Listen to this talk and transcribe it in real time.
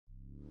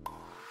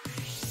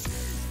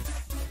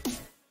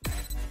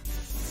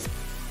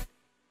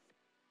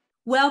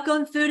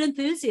Welcome, food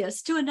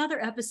enthusiasts, to another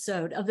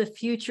episode of the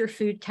Future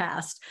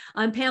Foodcast.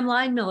 I'm Pam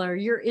Linemiller,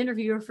 your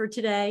interviewer for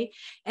today.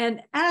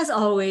 And as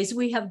always,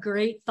 we have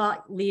great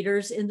thought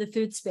leaders in the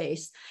food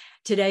space.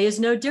 Today is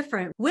no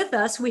different. With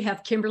us, we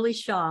have Kimberly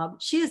Schaub.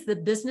 She is the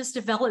Business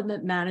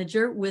Development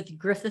Manager with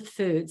Griffith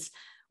Foods.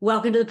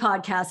 Welcome to the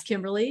podcast,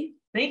 Kimberly.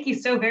 Thank you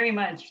so very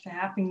much for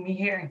having me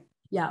here.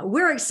 Yeah,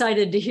 we're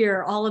excited to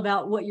hear all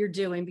about what you're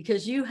doing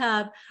because you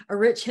have a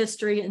rich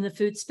history in the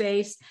food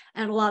space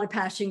and a lot of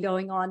passion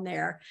going on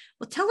there.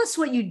 Well, tell us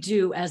what you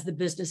do as the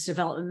Business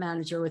Development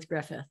Manager with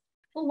Griffith.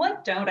 Well,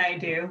 what don't I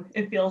do,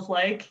 it feels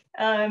like?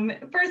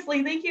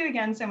 Firstly, thank you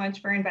again so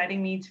much for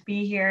inviting me to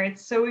be here.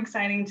 It's so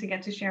exciting to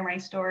get to share my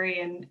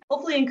story and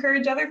hopefully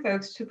encourage other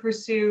folks to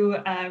pursue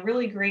a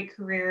really great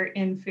career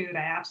in food. I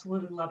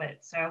absolutely love it.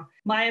 So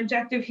my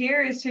objective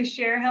here is to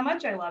share how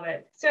much I love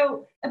it.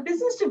 So a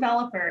business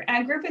developer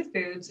at Griffith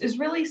Foods is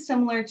really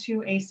similar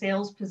to a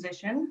sales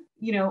position.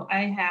 You know,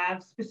 I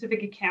have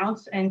specific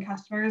accounts and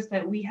customers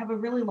that we have a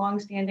really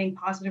long-standing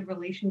positive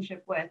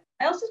relationship with.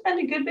 I also spend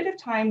a good bit of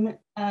time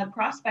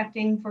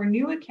prospecting for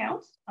new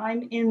accounts.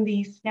 I'm in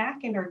the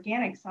snack and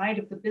organic side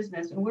of the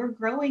business, and we're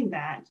growing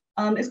that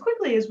as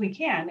quickly as we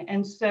can.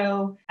 And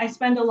so I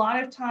spend a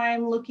lot of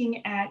time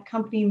looking at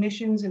company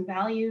missions and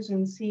values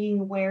and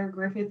seeing where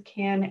Griffith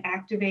can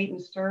activate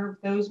and serve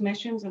those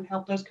missions and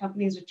help those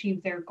companies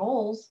achieve their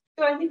goals.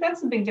 So I think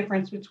that's the big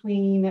difference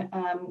between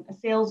a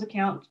sales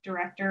account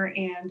director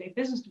and a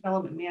business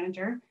development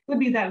manager would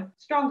be that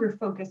stronger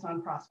focus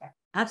on prospect.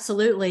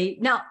 Absolutely.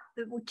 Now,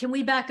 can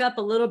we back up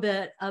a little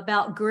bit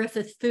about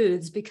Griffith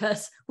Foods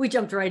because we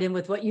jumped right in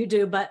with what you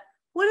do, but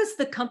what does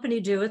the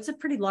company do? It's a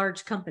pretty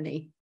large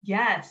company.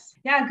 Yes.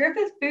 Yeah,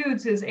 Griffith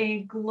Foods is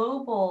a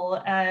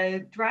global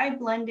dry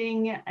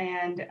blending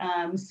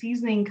and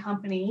seasoning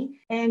company,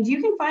 and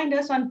you can find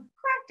us on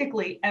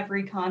practically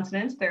every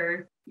continent.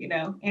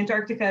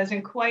 Antarctica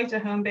isn't quite a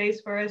home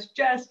base for us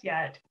just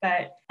yet,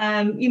 but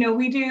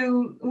we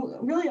do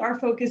really, our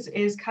focus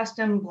is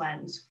custom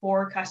blends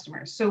for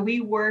customers. So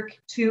we work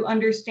to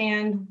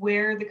understand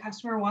where the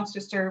customer wants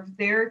to serve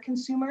their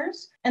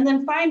consumers and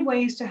then find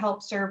ways to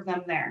help serve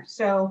them there.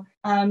 So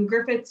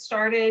Griffith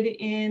started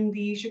in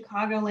the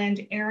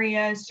Chicagoland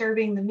area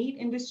serving the meat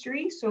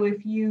industry. So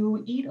if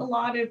you eat a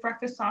lot of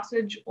breakfast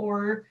sausage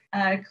or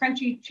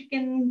crunchy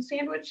chicken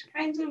sandwich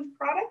kinds of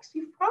products,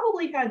 you've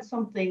probably had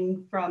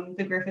something from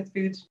the Griffith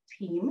Foods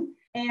team.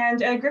 And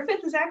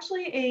Griffith is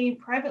actually a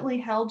privately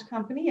held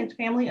company. It's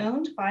family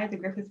owned by the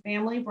Griffith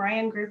family.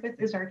 Brian Griffith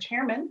is our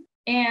chairman.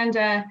 And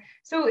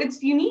so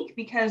it's unique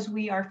because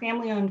we are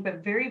family owned,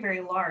 but very,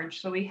 very large.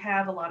 So we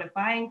have a lot of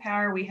buying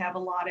power. We have a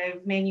lot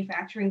of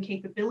manufacturing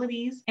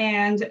capabilities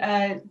and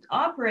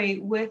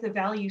operate with a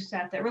value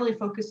set that really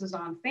focuses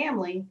on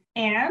family.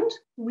 And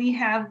we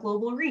have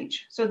global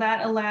reach. So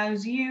that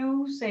allows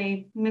you,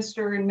 say,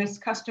 Mr. and Miss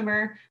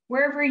Customer,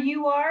 wherever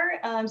you are,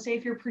 say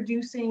if you're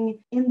producing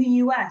in the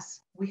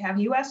US, we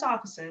have US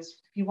offices.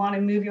 If you want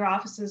to move your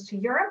offices to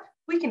Europe,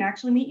 we can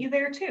actually meet you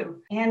there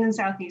too, and in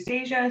Southeast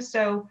Asia.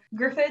 So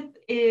Griffith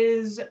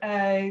is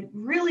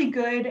really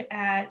good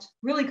at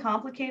really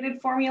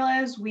complicated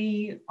formulas.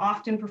 We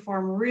often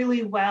perform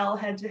really well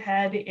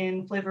head-to-head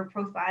in flavor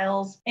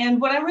profiles. And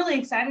what I'm really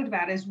excited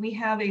about is we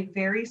have a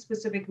very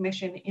specific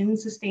mission in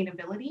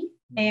sustainability.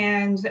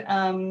 And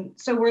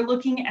so we're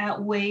looking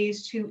at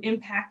ways to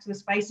impact the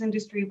spice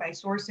industry by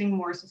sourcing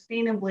more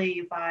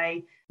sustainably,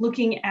 by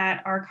looking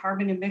at our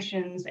carbon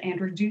emissions and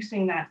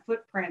reducing that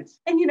footprint.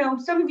 And,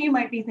 some of you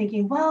might be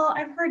thinking, well,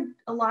 I've heard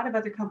a lot of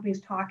other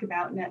companies talk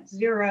about net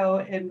zero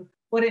and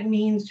what it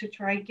means to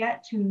try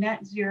get to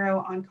net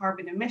zero on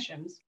carbon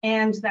emissions.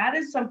 And that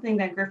is something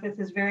that Griffith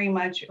is very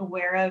much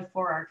aware of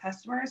for our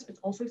customers. It's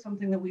also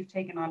something that we've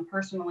taken on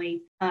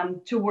personally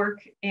to work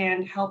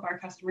and help our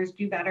customers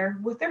do better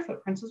with their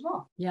footprints as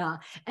well. Yeah.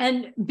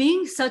 And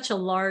being such a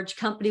large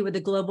company with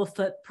a global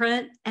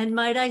footprint, and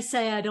might I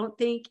say, I don't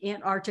think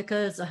Antarctica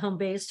is a home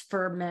base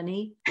for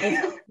many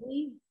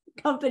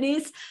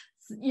companies.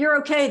 You're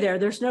okay there.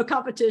 There's no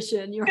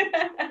competition. You're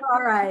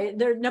all right.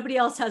 Nobody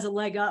else has a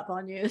leg up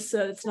on you,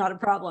 so it's not a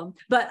problem.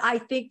 But I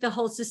think the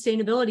whole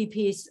sustainability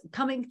piece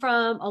coming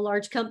from a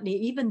large company,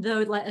 even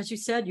though, as you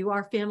said, you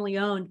are family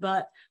owned,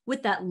 but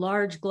with that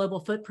large global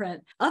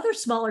footprint, other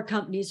smaller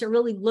companies are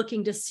really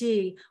looking to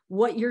see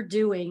what you're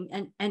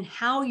doing and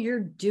how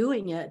you're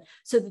doing it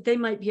so that they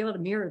might be able to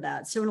mirror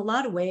that. So in a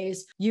lot of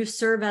ways, you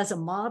serve as a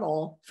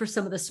model for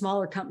some of the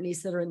smaller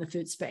companies that are in the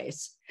food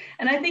space.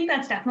 And I think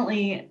that's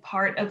definitely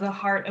part of the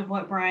heart of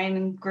what Brian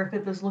and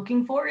Griffith is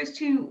looking for, is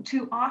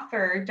to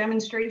offer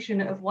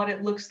demonstration of what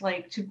it looks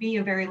like to be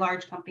a very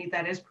large company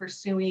that is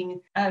pursuing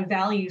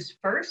values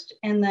first,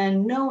 and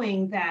then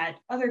knowing that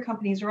other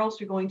companies are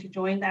also going to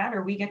join that,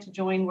 or we get to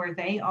join where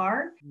they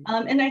are.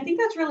 And I think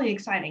that's really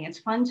exciting. It's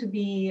fun to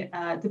be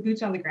the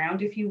boots on the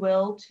ground, if you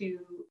will, to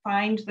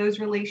find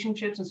those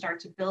relationships and start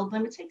to build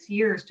them. It takes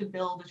years to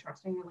build a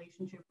trusting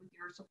relationship with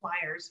your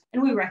suppliers.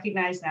 And we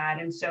recognize that.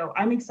 And so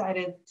I'm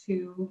excited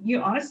to,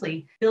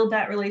 honestly build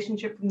that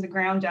relationship from the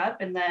ground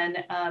up. And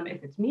then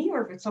if it's me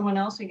or if it's someone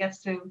else who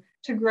gets to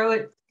grow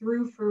it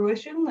through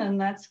fruition, then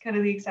that's kind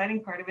of the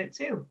exciting part of it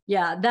too.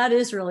 Yeah, that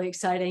is really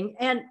exciting.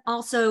 And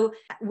also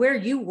where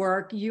you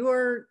work,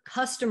 your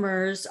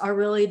customers are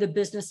really the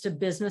business to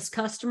business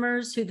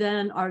customers who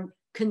then are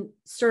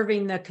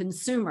serving the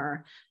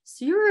consumer.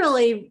 So you're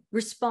really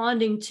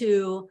responding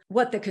to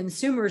what the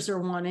consumers are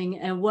wanting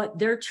and what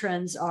their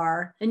trends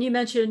are. And you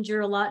mentioned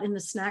you're a lot in the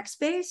snack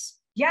space.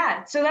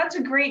 Yeah, so that's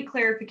a great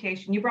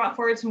clarification. You brought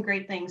forward some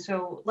great things.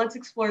 So let's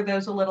explore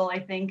those a little, I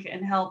think,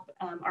 and help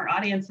our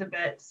audience a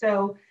bit.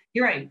 So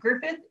you're right,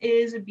 Griffith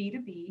is a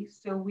B2B.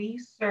 So we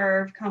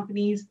serve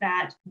companies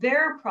that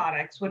their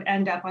products would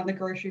end up on the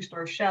grocery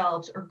store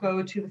shelves or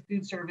go to the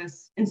food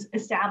service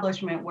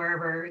establishment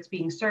wherever it's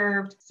being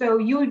served. So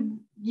you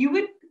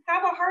would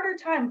have a harder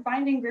time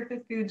finding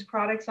Griffith Foods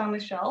products on the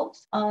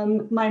shelves.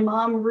 My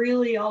mom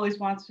really always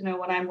wants to know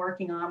what I'm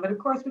working on, but of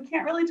course we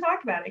can't really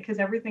talk about it because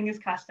everything is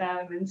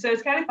custom. And so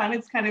it's kind of fun.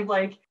 It's kind of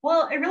like,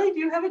 well, I really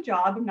do have a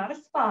job. I'm not a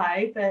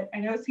spy, but I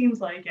know it seems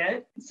like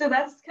it. So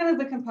that's kind of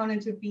the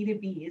component of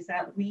B2B, is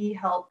that we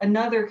help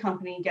another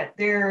company get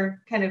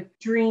their kind of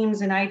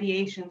dreams and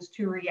ideations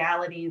to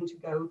reality and to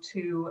go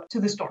to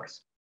the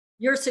stores.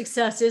 Your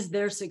success is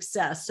their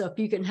success. So if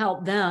you can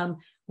help them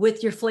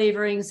with your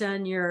flavorings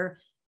and your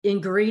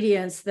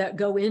ingredients that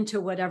go into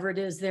whatever it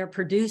is they're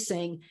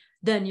producing,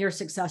 then you're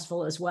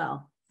successful as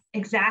well.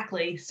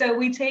 Exactly. So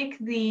we take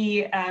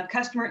the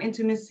customer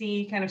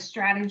intimacy kind of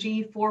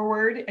strategy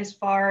forward as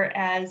far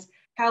as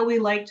how we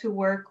like to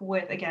work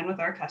with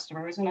our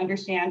customers and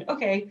understand,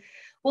 okay,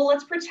 well,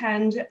 let's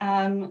pretend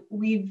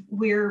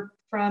we're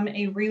from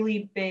a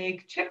really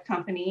big chip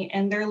company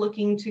and they're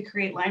looking to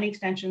create line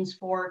extensions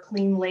for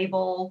clean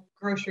label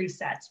grocery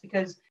sets,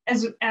 because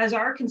as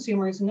our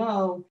consumers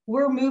know,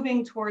 we're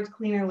moving towards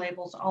cleaner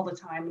labels all the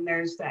time. And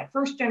there's that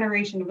first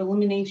generation of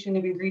elimination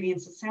of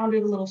ingredients that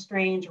sounded a little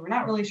strange, or we're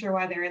not really sure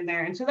why they're in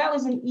there. And so that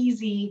was an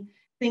easy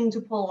thing to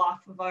pull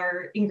off of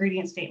our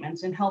ingredient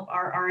statements and help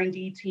our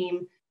R&D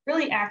team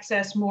really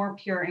access more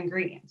pure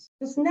ingredients.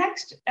 This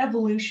next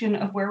evolution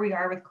of where we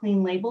are with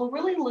clean label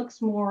really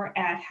looks more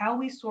at how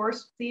we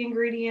source the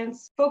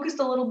ingredients, focused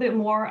a little bit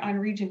more on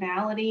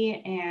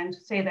regionality and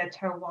say the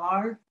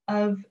terroir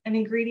of an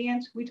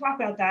ingredient. We talk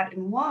about that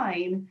in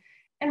wine,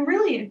 and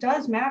really it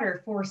does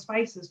matter for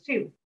spices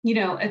too. You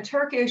know, a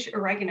Turkish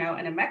oregano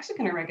and a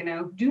Mexican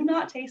oregano do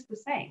not taste the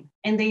same,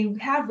 and they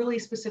have really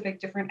specific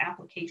different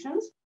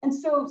applications. And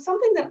so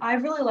something that I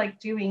really like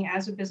doing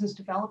as a business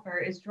developer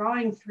is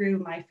drawing through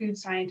my food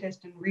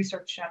scientist and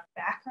research chef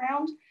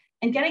background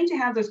and getting to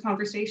have those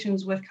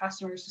conversations with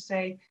customers to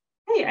say,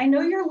 hey, I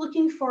know you're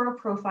looking for a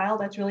profile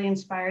that's really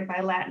inspired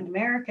by Latin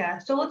America.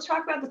 So let's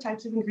talk about the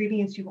types of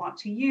ingredients you want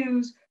to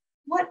use.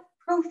 What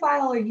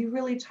profile are you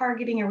really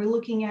targeting? Are we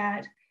looking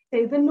at,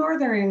 say, the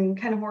northern,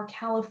 kind of more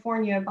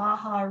California,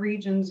 Baja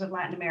regions of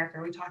Latin America?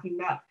 Are we talking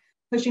about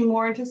pushing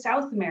more into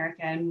South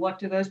America, and what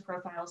do those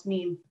profiles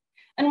mean?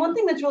 And one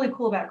thing that's really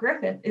cool about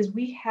Griffith is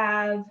we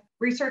have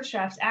research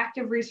chefs,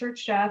 active research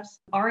chefs,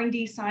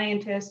 R&D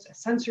scientists, a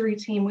sensory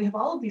team. We have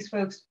all of these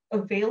folks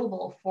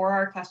available for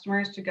our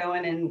customers to go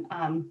in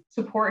and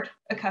support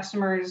a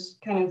customer's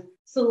kind of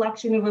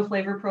selection of a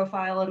flavor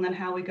profile, and then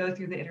how we go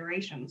through the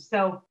iterations.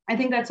 So I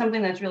think that's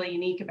something that's really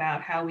unique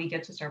about how we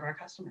get to serve our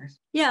customers.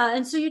 Yeah.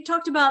 And so you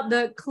talked about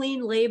the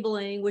clean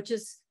labeling, which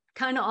is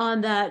kind of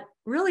on that,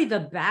 really the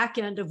back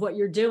end of what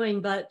you're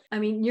doing. But I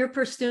mean, you're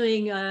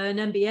pursuing an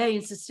MBA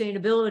in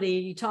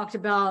sustainability. You talked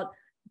about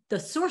the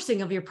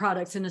sourcing of your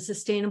products in a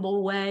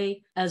sustainable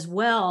way as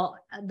well.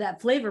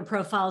 That flavor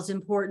profile is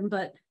important,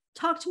 but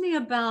talk to me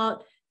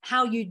about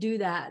how you do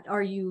that.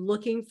 Are you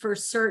looking for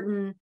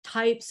certain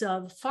types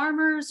of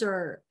farmers,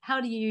 or how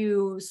do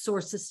you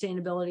source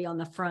sustainability on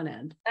the front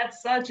end?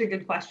 That's such a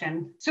good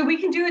question. So we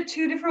can do it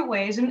two different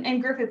ways,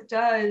 and Griffith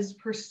does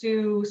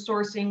pursue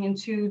sourcing in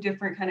two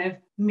different kind of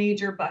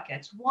major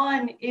buckets.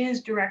 One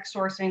is direct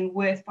sourcing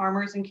with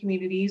farmers and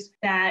communities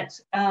that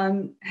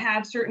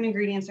have certain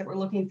ingredients that we're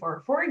looking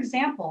for. For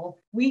example,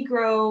 we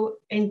grow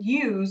and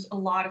use a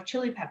lot of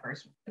chili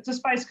peppers. It's a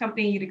spice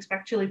company, you'd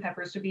expect chili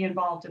peppers to be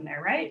involved in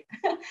there, right?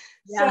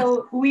 Yes.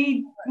 So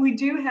we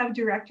do have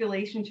direct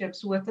relationships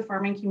with the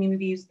farming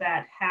communities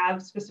that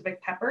have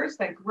specific peppers,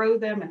 that grow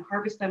them and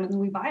harvest them, and then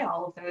we buy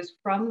all of those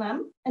from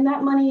them. And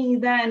that money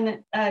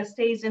then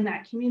stays in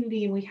that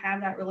community, and we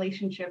have that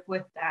relationship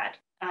with that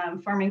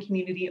farming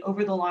community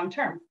over the long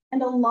term.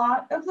 And a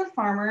lot of the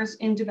farmers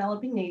in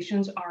developing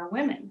nations are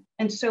women.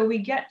 And so we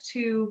get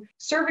to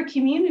serve a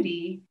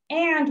community,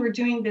 and we're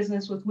doing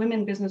business with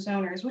women business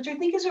owners, which I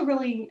think is a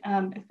really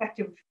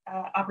effective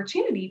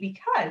opportunity,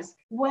 because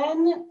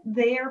when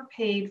they're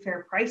paid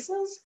fair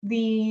prices,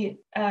 the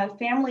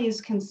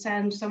families can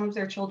send some of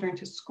their children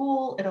to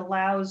school. It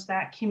allows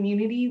that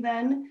community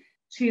then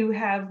to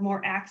have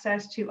more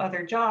access to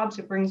other jobs.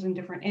 It brings in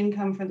different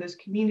income for those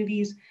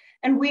communities.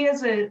 And we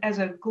as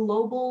a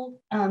global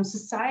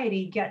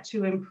society get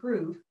to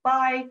improve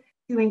by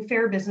doing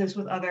fair business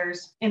with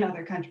others in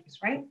other countries,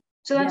 right?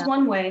 So that's Yeah.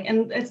 one way.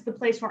 And it's the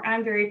place where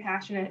I'm very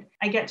passionate.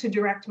 I get to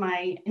direct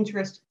my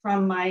interest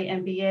from my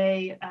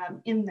MBA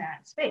in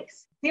that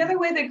space. The other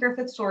way that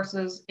Griffith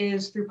sources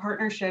is through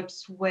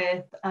partnerships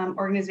with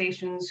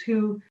organizations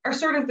who are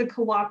sort of the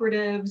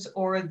cooperatives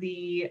or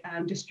the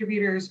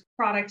distributors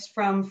products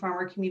from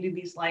farmer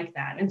communities like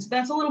that. And so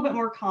that's a little bit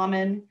more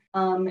common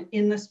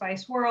in the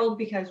spice world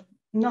because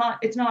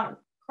it's not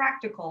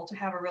practical to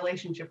have a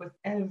relationship with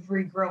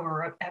every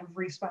grower of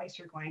every spice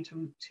you're going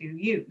to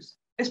use,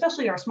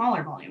 especially our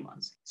smaller volume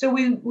ones. So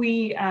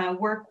we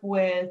work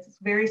with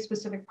very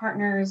specific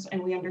partners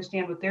and we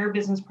understand what their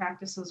business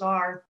practices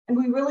are. And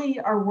we really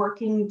are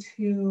working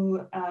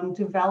to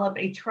develop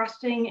a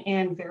trusting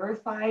and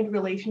verified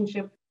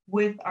relationship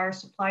with our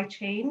supply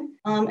chain.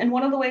 And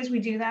one of the ways we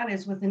do that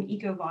is with an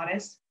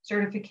EcoVadis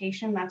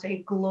certification. That's a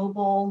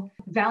global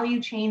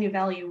value chain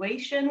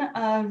evaluation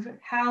of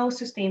how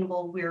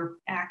sustainable we're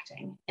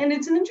acting. And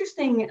it's an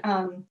interesting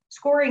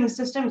scoring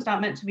system. It's not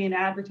meant to be an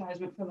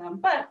advertisement for them,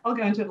 but I'll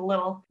go into it a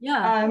little.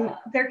 Yeah.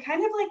 They're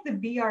kind of like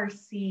the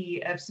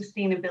BRC of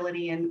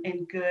sustainability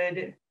and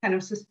good kind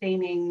of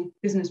sustaining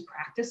business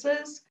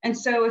practices. And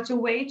so it's a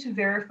way to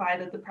verify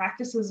that the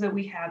practices that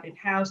we have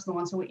in-house, the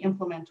ones that we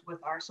implement with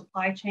our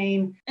supply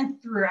chain and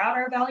throughout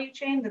our value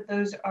chain, that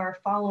those are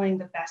following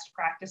the best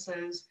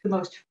practices, the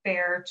most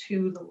fair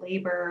to the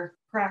labor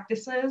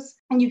practices.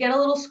 And you get a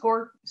little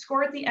score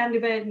at the end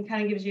of it and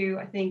kind of gives you,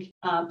 I think,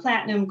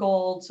 platinum,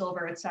 gold,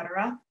 silver, et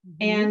cetera. Mm-hmm.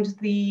 And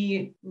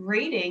the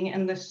rating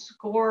and the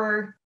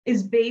score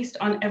is based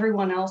on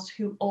everyone else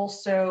who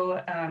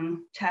also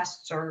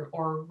tests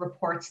or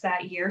reports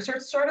that year. So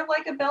it's sort of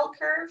like a bell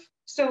curve.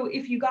 So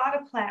if you got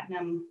a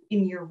platinum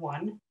in year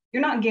one,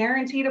 you're not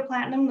guaranteed a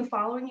platinum the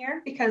following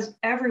year because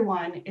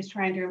everyone is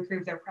trying to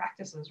improve their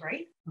practices,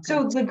 right? Okay.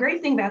 So the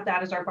great thing about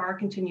that is our bar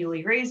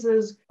continually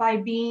raises. By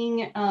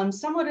being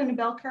somewhat in a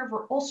bell curve,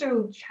 we're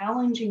also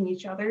challenging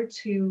each other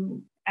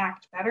to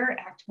act better,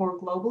 act more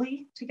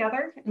globally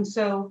together. And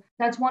so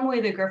that's one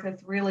way that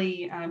Griffith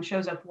really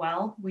shows up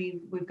well.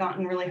 We've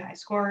gotten really high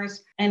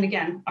scores. And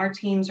again, our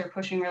teams are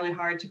pushing really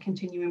hard to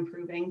continue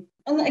improving.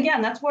 And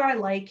again, that's where I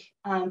like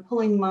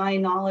pulling my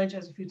knowledge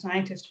as a food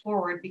scientist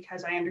forward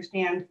because I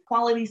understand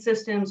quality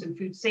systems and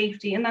food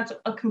safety, and that's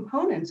a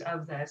component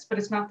of this, but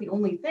it's not the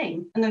only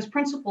thing. And those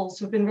principles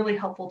have been really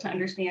helpful to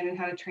understand and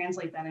how to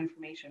translate that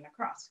information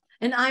across.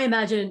 And I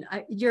imagine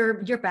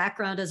your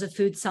background as a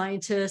food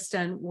scientist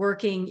and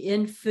working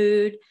in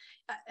food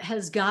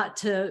has got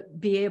to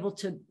be able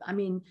to,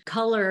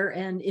 color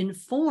and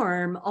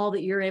inform all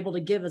that you're able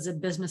to give as a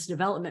business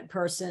development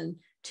person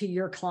to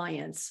your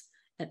clients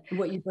and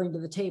what you bring to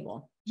the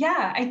table.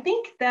 Yeah, I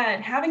think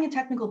that having a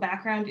technical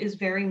background is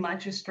very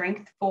much a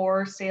strength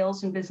for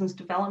sales and business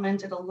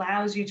development. It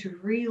allows you to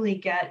really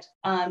get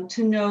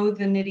to know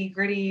the nitty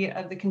gritty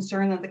of the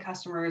concern that the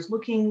customer is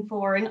looking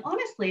for. And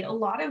honestly, a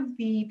lot of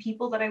the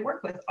people that I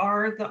work with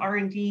are the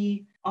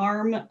R&D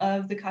arm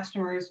of the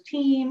customer's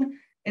team.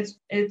 It's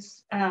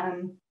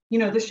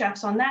the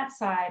chefs on that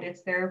side,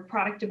 it's their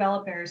product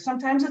developers.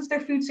 Sometimes it's their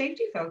food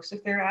safety folks.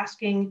 If they're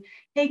asking,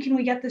 hey, can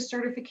we get this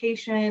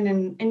certification?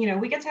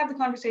 And we get to have the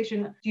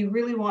conversation, do you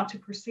really want to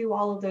pursue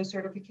all of those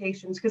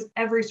certifications? Because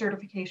every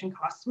certification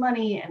costs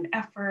money and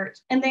effort,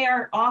 and they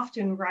are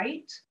often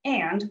right.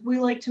 And we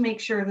like to make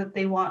sure that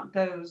they want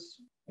those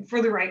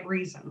for the right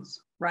reasons.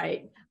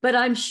 Right. But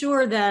I'm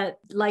sure that,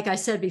 like I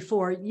said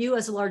before, you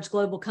as a large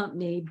global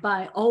company,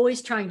 by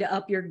always trying to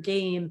up your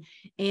game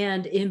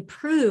and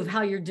improve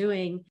how you're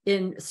doing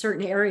in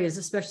certain areas,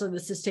 especially the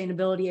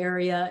sustainability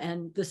area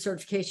and the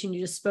certification you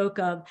just spoke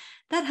of,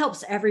 that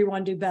helps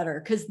everyone do better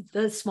because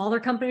the smaller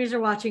companies are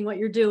watching what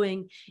you're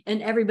doing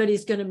and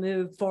everybody's going to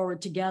move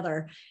forward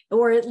together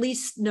or at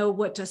least know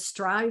what to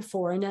strive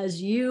for. And as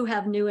you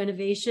have new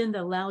innovation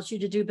that allows you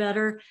to do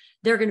better,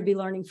 they're going to be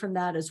learning from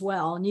that as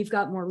well. And you've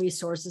got more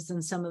resources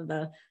than some of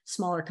the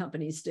smaller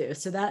companies do.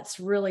 So that's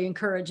really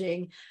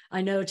encouraging.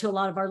 I know to a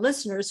lot of our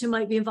listeners who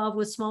might be involved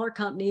with smaller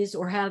companies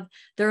or have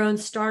their own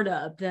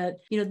startup that,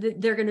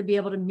 they're going to be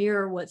able to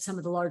mirror what some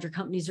of the larger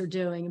companies are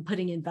doing and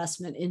putting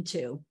investment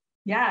into.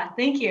 Yeah,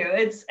 thank you.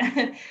 It's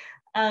some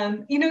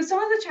of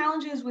the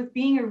challenges with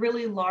being a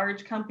really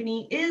large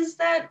company is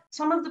that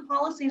some of the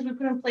policies we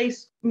put in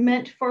place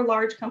meant for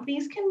large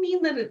companies can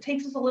mean that it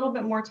takes us a little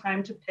bit more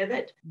time to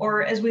pivot.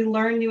 Or as we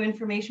learn new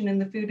information in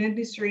the food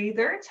industry,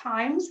 there are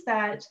times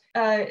that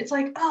it's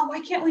like, oh, why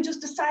can't we just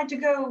decide to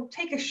go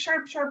take a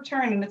sharp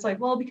turn? And it's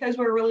like, well, because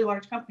we're a really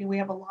large company, we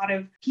have a lot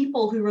of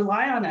people who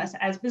rely on us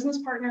as business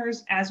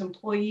partners, as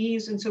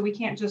employees. And so we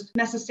can't just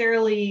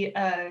necessarily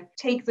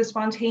take the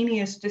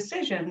spontaneous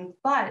decision,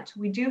 but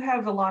we do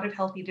have a lot of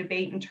healthy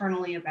debate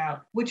internally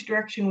about which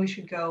direction we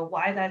should go,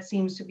 why that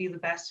seems to be the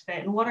best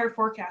fit, and what our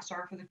forecasts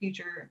are for the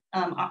future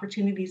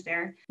opportunities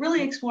there.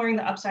 Really exploring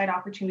the upside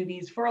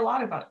opportunities for a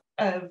lot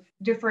of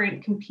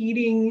different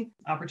competing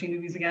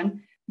opportunities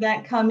again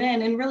that come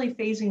in, and really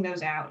phasing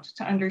those out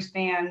to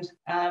understand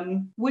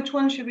which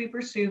ones should we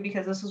pursue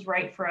because this is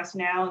right for us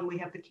now and we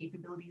have the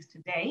capabilities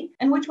today,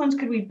 and which ones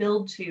could we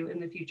build to in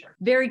the future.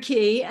 Very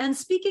key. And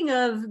speaking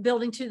of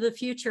building to the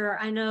future,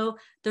 I know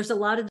there's a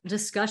lot of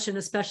discussion,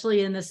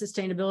 especially in the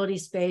sustainability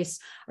space,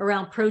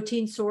 around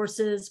protein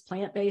sources,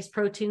 plant-based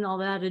protein, all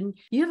that. And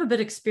you have a bit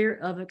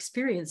of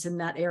experience in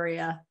that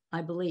area,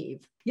 I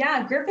believe.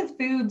 Yeah, Griffith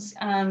Foods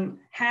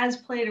has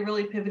played a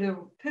really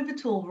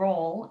pivotal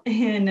role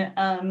in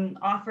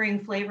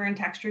offering flavor and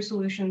texture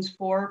solutions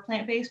for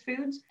plant-based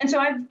foods. And so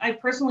I've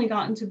personally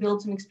gotten to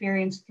build some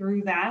experience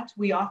through that.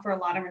 We offer a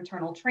lot of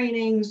internal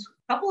trainings.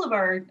 A couple of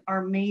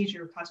our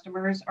major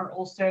customers are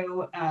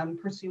also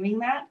pursuing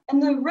that.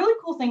 And the really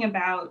cool thing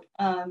about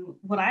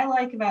what I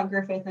like about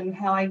Griffith and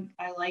how I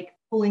like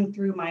pulling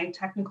through my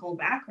technical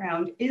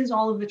background is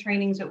all of the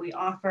trainings that we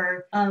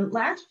offer.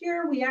 Last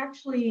year, we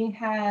actually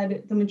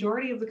had the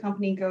majority of the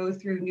company go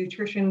through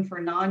nutrition for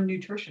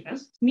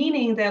non-nutritionists,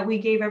 meaning that we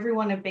gave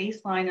everyone a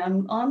baseline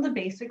on the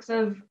basics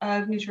of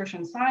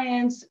nutrition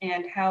science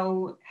and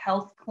how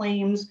health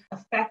claims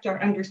affect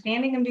our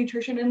understanding of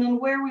nutrition, and then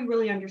where we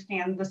really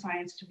understand the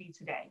science to be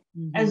today.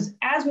 Mm-hmm.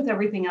 As with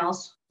everything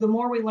else, the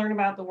more we learn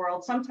about the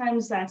world,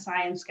 sometimes that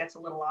science gets a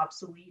little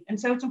obsolete. And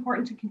so it's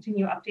important to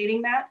continue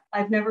updating that.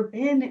 I've never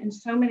been in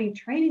so many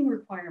training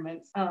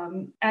requirements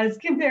as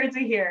compared to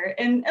here.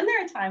 And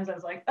there are times I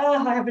was like,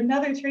 oh, I have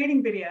another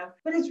training video.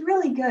 But it's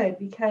really good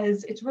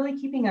because it's really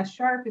keeping us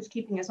sharp. It's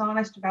keeping us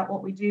honest about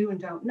what we do and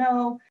don't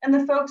know. And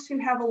the folks who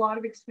have a lot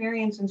of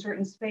experience in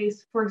certain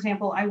space, for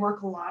example, I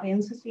work a lot in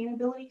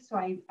sustainability, so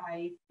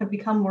I have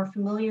become more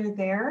familiar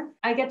there.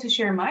 I get to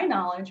share my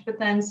knowledge, but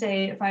then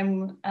say if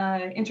I'm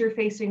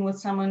interfacing with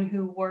someone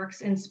who works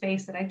in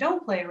space that I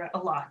don't play a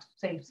lot,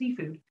 say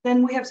seafood,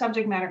 then we have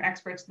subject matter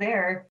experts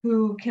there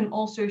who can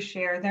also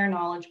share their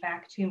knowledge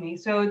back to me.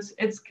 So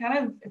it's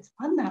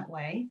fun that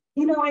way.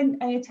 You know,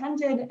 I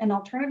attended an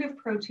alternative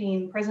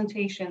protein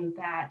presentation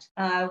that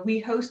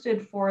we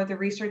hosted for the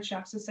Research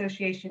Chefs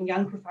Association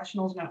Young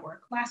Professionals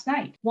Network last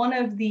night. One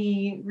of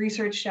the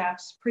research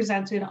chefs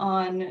presented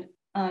on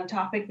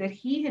topic that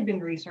he had been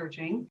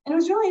researching. And it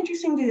was really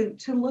interesting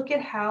to look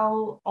at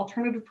how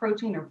alternative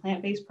protein or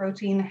plant-based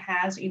protein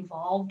has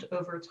evolved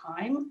over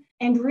time.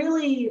 And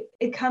really,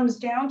 it comes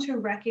down to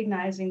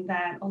recognizing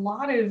that a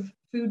lot of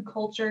food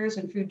cultures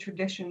and food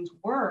traditions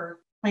were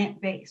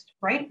plant-based,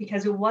 right?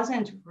 Because it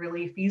wasn't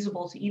really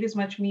feasible to eat as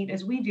much meat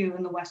as we do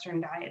in the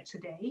Western diet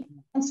today.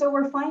 And so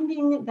we're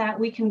finding that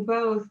we can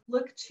both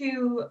look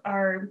to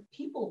our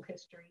people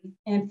history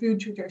and food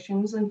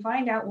traditions and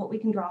find out what we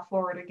can draw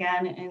forward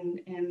again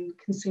and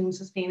consume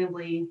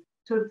sustainably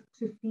to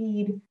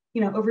feed,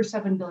 you know, over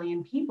 7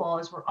 billion people,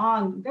 as we're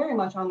very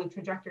much on the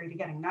trajectory to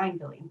getting 9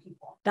 billion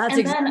people.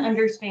 Then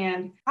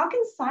understand, how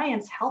can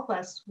science help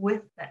us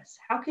with this?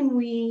 How can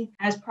we,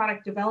 as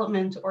product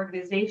development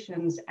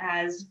organizations,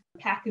 as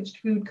packaged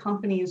food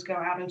companies go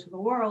out into the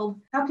world,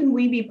 how can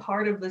we be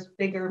part of this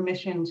bigger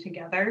mission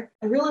together?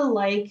 I really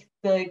like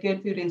the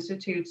Good Food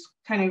Institute's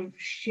kind of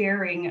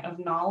sharing of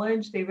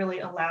knowledge. They really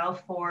allow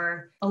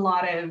for a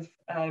lot of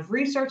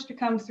research to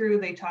come through.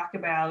 They talk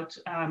about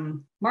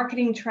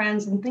marketing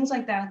trends and things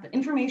like that, the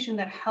information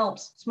that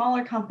helps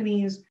smaller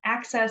companies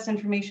access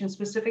information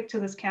specific to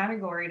this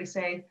category to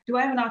say, do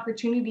I have an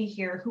opportunity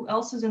here? Who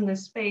else is in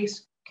this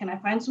space? Can I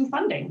find some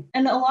funding?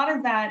 And a lot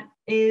of that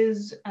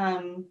is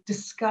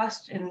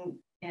discussed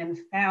and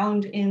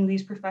found in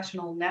these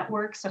professional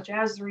networks, such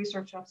as the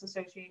Research Chefs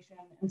Association.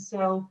 And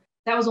so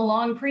that was a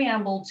long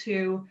preamble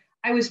to,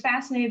 I was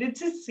fascinated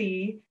to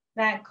see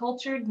that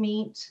cultured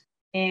meat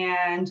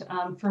and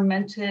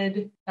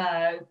fermented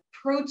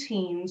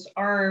proteins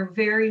are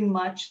very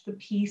much the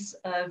piece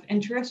of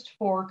interest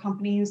for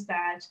companies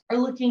that are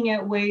looking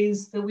at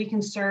ways that we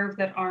can serve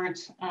that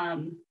aren't,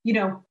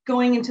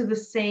 going into the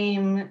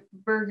same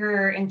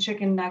burger and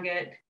chicken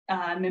nugget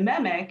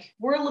mimic.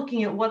 We're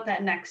looking at what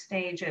that next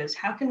stage is.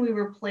 How can we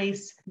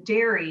replace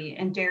dairy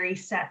and dairy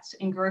sets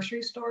in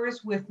grocery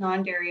stores with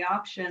non-dairy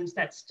options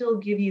that still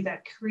give you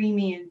that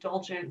creamy,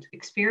 indulgent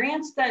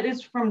experience that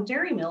is from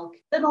dairy milk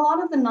that a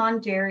lot of the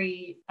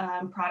non-dairy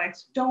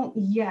products don't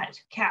yet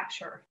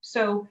capture.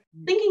 So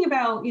thinking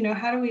about,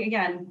 how do we,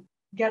 again,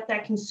 get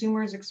that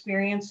consumer's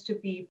experience to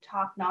be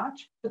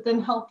top-notch, but then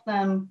help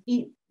them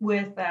eat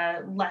with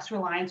less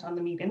reliance on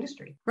the meat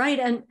industry. Right.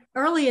 And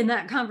early in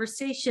that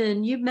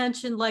conversation, you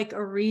mentioned like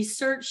a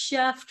research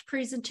chef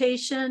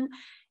presentation.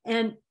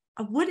 And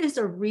what is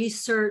a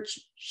research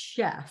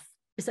chef?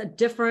 Is that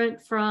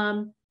different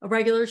from a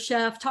regular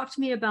chef? Talk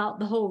to me about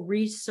the whole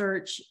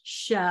research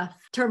chef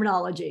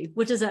terminology.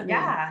 What does that mean?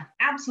 Yeah,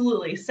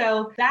 absolutely.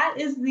 So that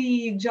is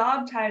the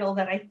job title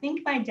that I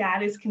think my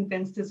dad is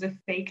convinced is a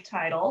fake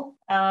title.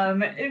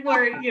 Where,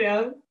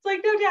 it's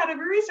like, no, Dad, I'm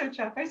a research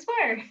chef, I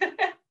swear.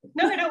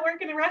 No, I don't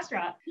work in a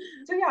restaurant.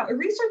 So yeah, a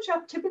research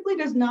chef typically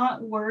does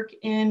not work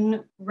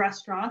in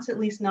restaurants, at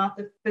least not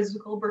the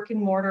physical brick and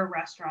mortar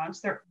restaurants.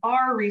 There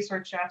are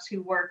research chefs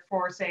who work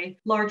for, say,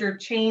 larger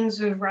chains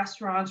of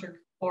restaurants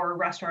or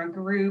restaurant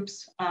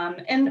groups.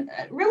 And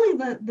really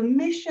the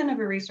mission of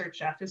a research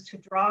chef is to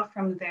draw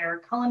from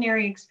their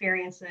culinary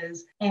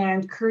experiences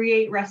and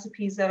create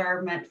recipes that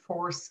are meant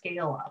for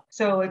scale up.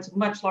 So it's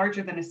much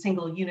larger than a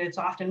single unit. It's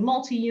often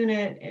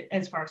multi-unit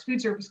as far as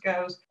food service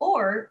goes,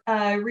 or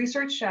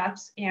research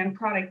chefs and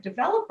product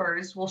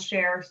developers will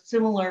share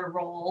similar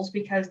roles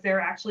because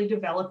they're actually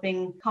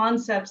developing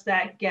concepts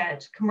that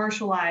get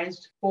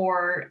commercialized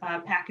for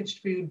packaged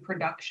food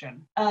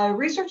production.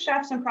 Research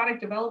chefs and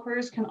product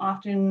developers can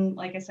often,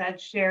 like I said,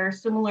 share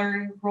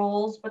similar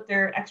roles, but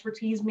their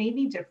expertise may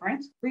be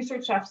different.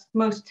 Research chefs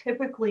most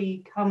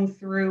typically come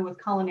through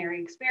with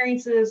culinary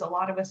experiences. A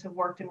lot of us have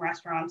worked in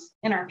restaurants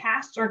in our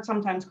past or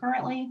sometimes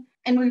currently.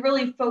 And we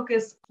really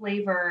focus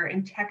flavor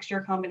and texture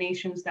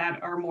combinations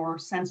that are more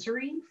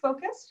sensory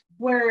focused,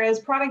 whereas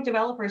product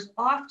developers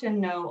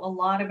often know a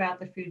lot about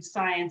the food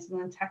science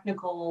and the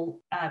technical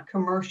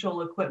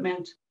commercial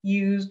equipment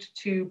used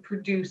to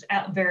produce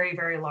at very,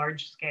 very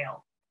large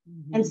scale.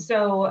 Mm-hmm. And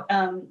so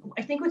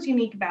I think what's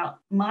unique about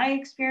my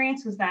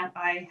experience is that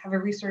I have a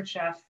research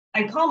chef.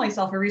 I call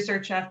myself a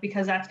research chef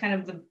because that's kind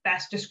of the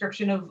best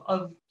description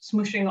of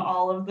smooshing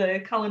all of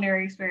the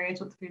culinary experience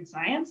with food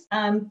science.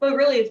 But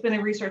really, it's been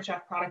a research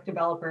chef product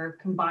developer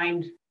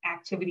combined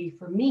activity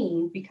for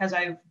me because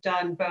I've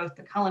done both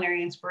the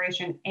culinary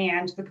inspiration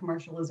and the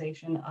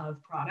commercialization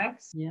of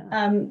products. Yeah.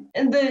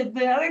 And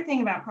the other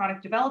thing about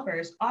product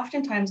developers,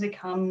 oftentimes they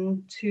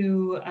come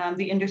to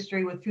the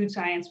industry with food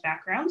science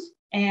backgrounds.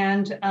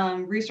 And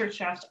research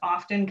chefs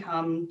often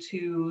come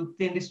to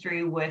the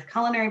industry with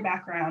culinary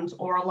backgrounds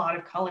or a lot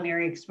of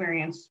culinary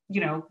experience,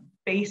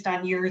 based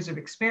on years of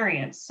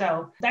experience.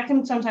 So that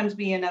can sometimes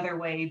be another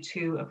way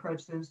to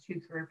approach those two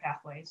career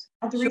pathways.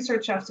 At the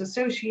Research Chefs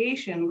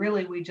Association,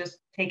 really, we just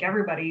take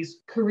everybody's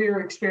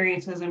career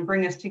experiences and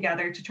bring us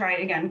together to try,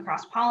 again,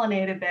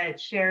 cross-pollinate a bit,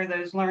 share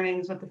those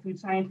learnings that the food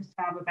scientists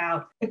have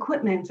about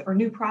equipment or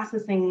new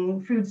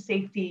processing, food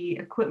safety,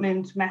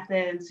 equipment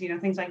methods,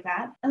 things like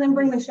that. And then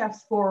bring the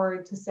chefs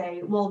forward to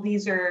say, well,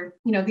 these are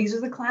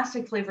the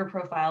classic flavor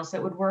profiles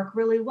that would work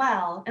really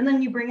well. And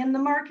then you bring in the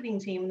marketing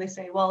team and they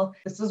say, well,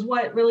 this is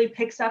what really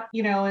picks up,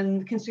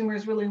 and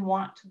consumers really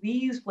want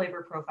these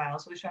flavor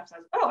profiles. So the chef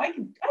says, oh, I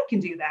can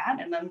do that.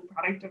 And then the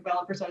product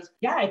developer says,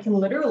 yeah, I can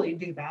literally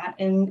do that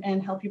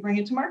and help you bring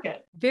it to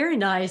market. Very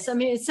nice. I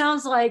mean, it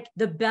sounds like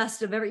the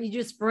best of you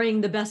just bring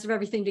the best of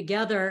everything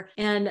together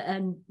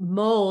and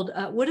mold.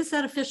 What is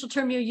that official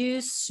term you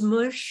use?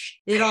 Smush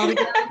it all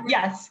together?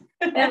 Yes.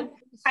 And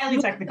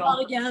highly technical.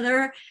 All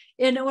together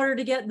in order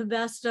to get the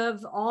best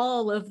of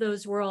all of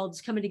those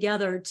worlds coming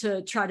together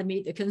to try to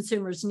meet the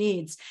consumer's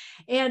needs.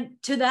 And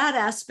to that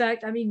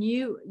aspect, I mean,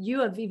 you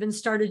have even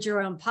started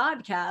your own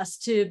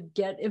podcast to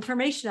get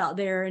information out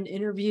there and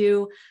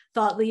interview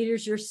thought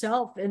leaders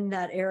yourself in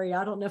that area.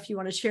 I don't know if you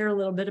want to share a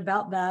little bit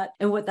about that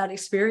and what that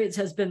experience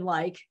has been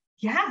like.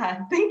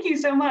 Yeah, thank you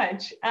so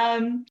much.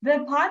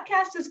 The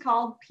podcast is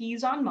called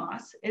Peas en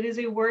Masse. It is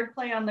a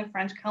wordplay on the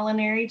French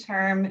culinary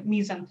term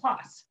mise en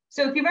place.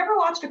 So if you've ever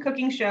watched a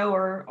cooking show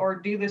or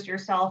do this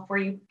yourself, where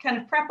you kind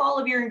of prep all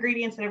of your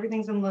ingredients and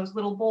everything's in those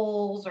little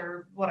bowls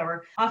or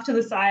whatever off to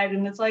the side,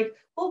 and it's like,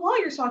 well, while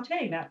you're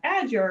sauteing, now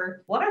add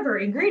your whatever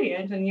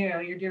ingredient, and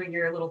you're doing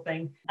your little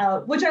thing,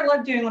 which I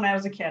loved doing when I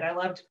was a kid. I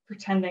loved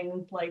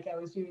pretending like I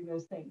was doing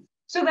those things.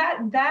 So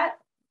that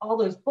all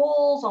those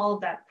bowls, all of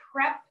that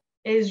prep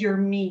is your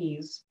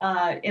mise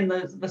in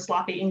the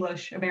sloppy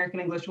American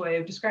English way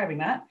of describing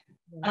that.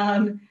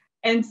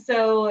 And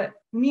so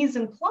mise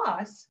en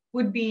place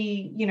would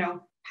be,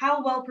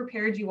 how well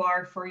prepared you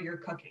are for your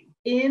cooking.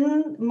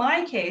 In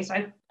my case,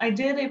 I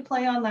did a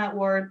play on that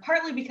word,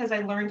 partly because I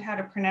learned how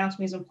to pronounce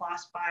mise en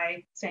place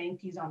by saying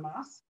peas en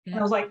masse. Yeah. And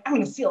I was like, I'm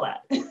going to steal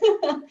that.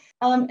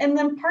 And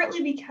then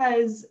partly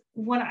because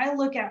when I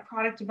look at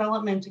product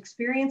development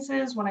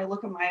experiences, when I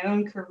look at my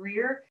own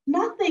career,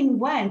 nothing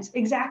went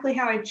exactly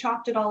how I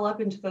chopped it all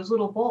up into those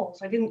little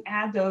bowls. I didn't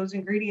add those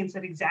ingredients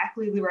at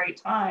exactly the right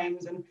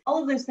times. And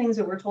all of those things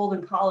that we're told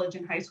in college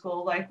and high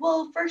school, like,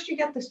 well, first you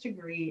get this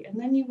degree and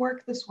then you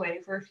work this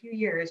way for a few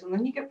years and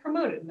then you get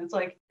promoted. And it's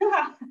like,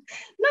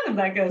 none of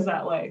that goes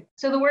that way.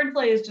 So the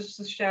wordplay is just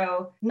to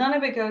show none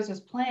of it goes as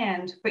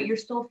planned, but you're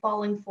still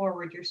falling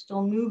forward. You're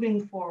still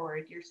moving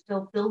forward. You're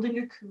still building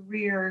a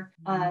career,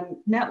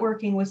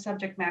 networking with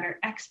subject matter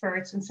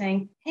experts and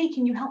saying, hey,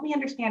 can you help me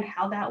understand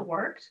how that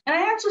worked? And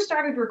I actually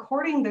started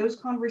recording those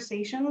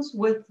conversations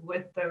with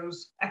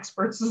those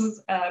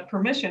experts'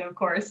 permission, of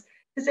course,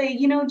 to say,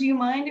 do you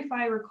mind if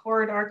I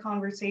record our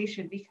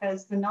conversation?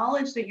 Because the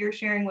knowledge that you're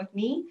sharing with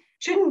me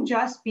shouldn't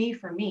just be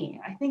for me.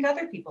 I think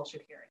other people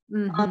should hear it.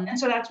 Mm-hmm. And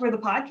so that's where the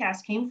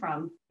podcast came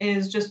from,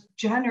 is just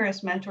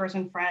generous mentors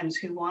and friends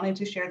who wanted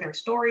to share their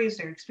stories,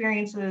 their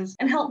experiences,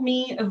 and help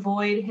me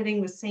avoid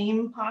hitting the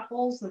same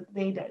potholes that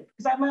they did.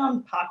 Because I have my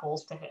own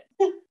potholes to hit.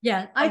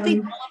 Yeah, I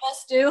think all of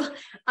us do.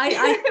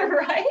 I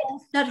right?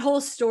 That whole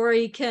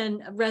story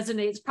can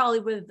resonate probably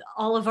with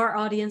all of our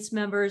audience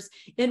members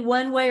in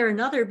one way or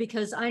another,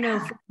 because I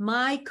know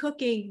my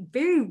cooking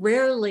very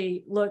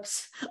rarely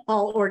looks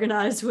all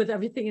organized with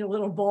everything in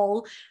little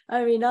bowl.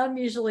 I mean, I'm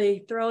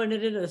usually throwing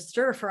it in a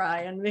stir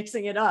fry and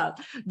mixing it up,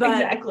 but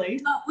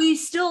exactly. We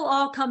still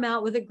all come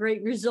out with a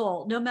great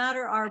result. No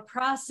matter our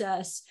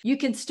process, you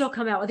can still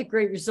come out with a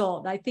great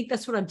result. And I think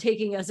that's what I'm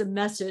taking as a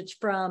message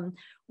from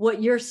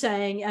what you're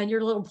saying, and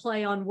your little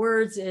play on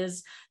words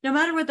is, no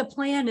matter what the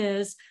plan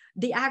is,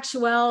 the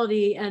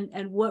actuality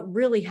and what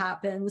really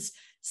happens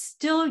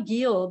still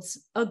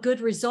yields a good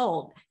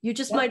result. You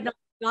just might not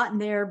have gotten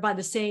there by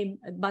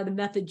the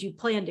method you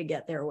plan to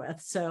get there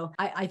with. So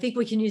I think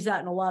we can use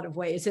that in a lot of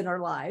ways in our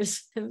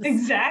lives.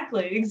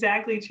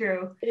 Exactly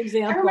true.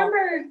 Example. I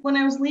remember when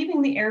I was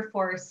leaving the Air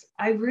Force,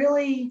 I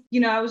really,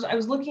 I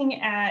was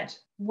looking at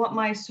what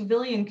my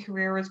civilian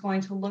career was going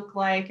to look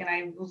like. And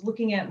I was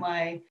looking at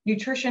my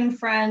nutrition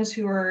friends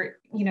who were,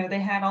 they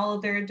had all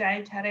of their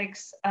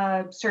dietetics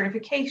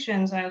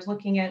certifications. And I was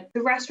looking at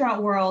the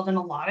restaurant world, and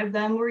a lot of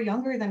them were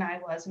younger than I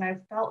was. And I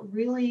felt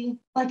really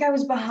like I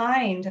was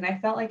behind, and I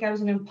felt like I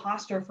was an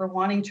imposter for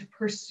wanting to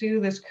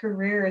pursue this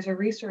career as a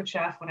research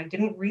chef when I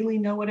didn't really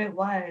know what it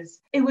was.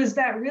 It was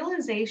that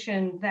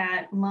realization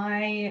that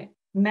my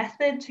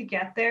method to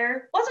get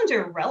there wasn't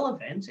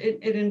irrelevant.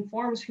 It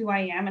informs who I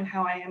am and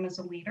how I am as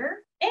a leader.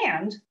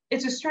 And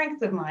it's a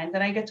strength of mine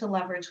that I get to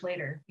leverage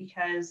later,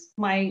 because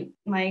my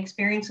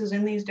experiences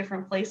in these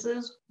different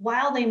places,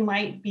 while they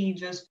might be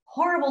just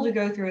horrible to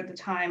go through at the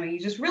time, and you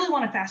just really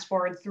want to fast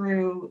forward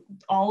through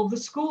all of the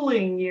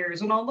schooling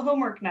years and all the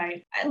homework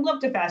night, I'd love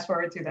to fast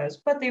forward through those,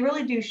 but they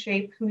really do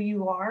shape who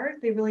you are.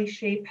 They really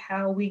shape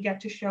how we get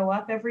to show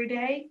up every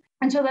day.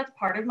 And so that's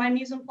part of my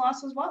mise en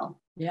place as well.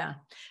 Yeah,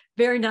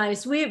 very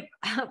nice. We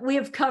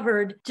have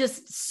covered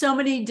just so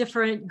many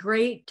different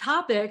great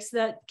topics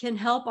that can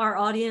help our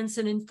audience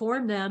and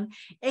inform them.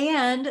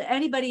 And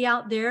anybody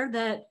out there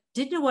that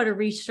didn't know what a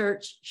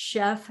research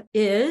chef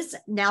is,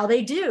 now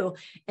they do.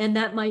 And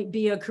that might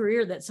be a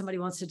career that somebody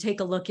wants to take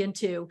a look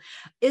into.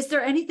 Is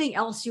there anything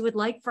else you would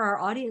like for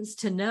our audience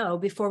to know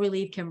before we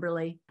leave,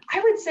 Kimberly? I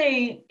would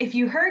say if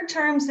you heard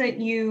terms that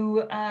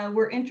you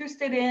were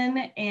interested in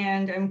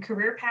and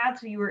career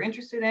paths that you were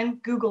interested in,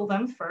 Google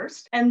them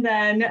first. And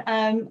then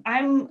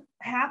I'm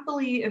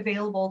happily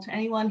available to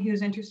anyone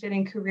who's interested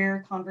in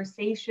career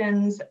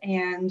conversations.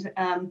 And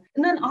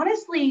then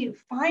honestly,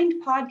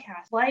 find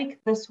podcasts like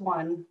this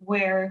one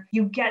where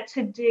you get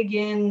to dig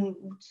in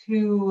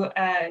to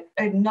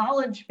a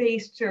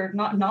knowledge-based or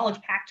not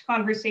knowledge-packed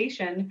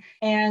conversation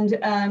and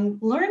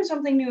learn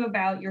something new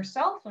about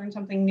yourself, learn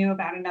something new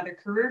about another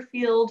career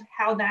field,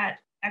 how that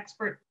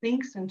expert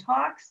thinks and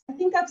talks. I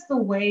think that's the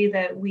way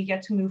that we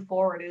get to move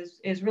forward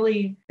is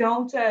really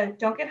don't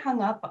get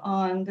hung up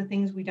on the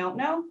things we don't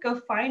know.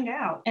 Go find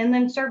out and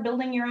then start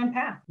building your own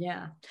path.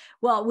 Yeah.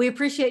 Well, we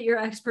appreciate your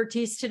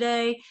expertise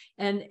today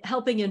and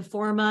helping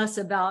inform us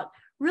about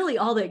really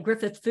all that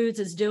Griffith Foods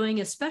is doing,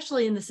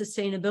 especially in the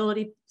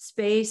sustainability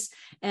space.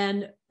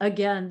 And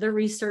again, the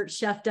research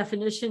chef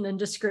definition and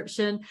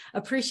description.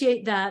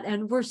 Appreciate that.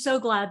 And we're so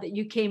glad that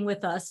you came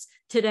with us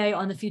today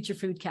on the Future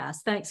Foodcast.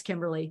 Thanks,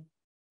 Kimberly.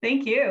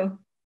 Thank you.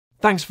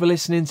 Thanks for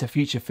listening to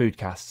Future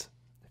Foodcast.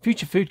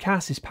 Future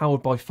Foodcast is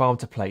powered by Farm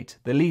to Plate,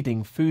 the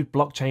leading food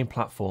blockchain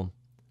platform.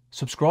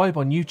 Subscribe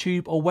on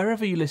YouTube or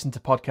wherever you listen to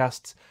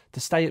podcasts to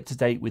stay up to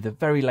date with the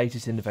very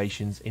latest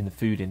innovations in the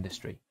food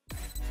industry.